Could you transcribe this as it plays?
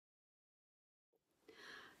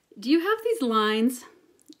Do you have these lines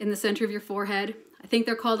in the center of your forehead? I think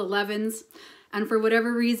they're called 11s. And for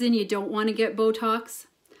whatever reason you don't want to get Botox,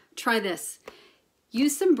 try this.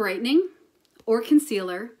 Use some brightening or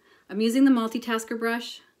concealer. I'm using the multitasker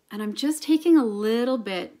brush and I'm just taking a little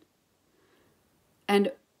bit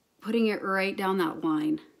and putting it right down that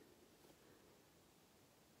line.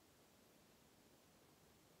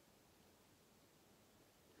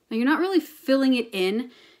 Now you're not really filling it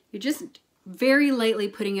in, you're just very lightly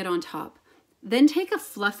putting it on top. Then take a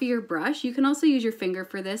fluffier brush. You can also use your finger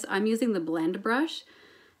for this. I'm using the blend brush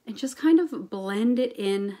and just kind of blend it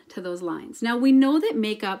in to those lines. Now we know that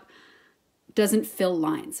makeup doesn't fill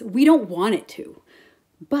lines. We don't want it to,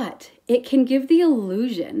 but it can give the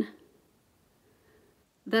illusion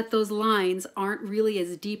that those lines aren't really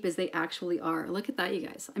as deep as they actually are. Look at that, you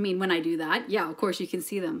guys. I mean, when I do that, yeah, of course you can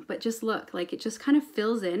see them, but just look, like it just kind of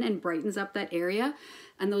fills in and brightens up that area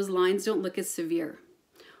and those lines don't look as severe.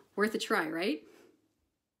 Worth a try, right?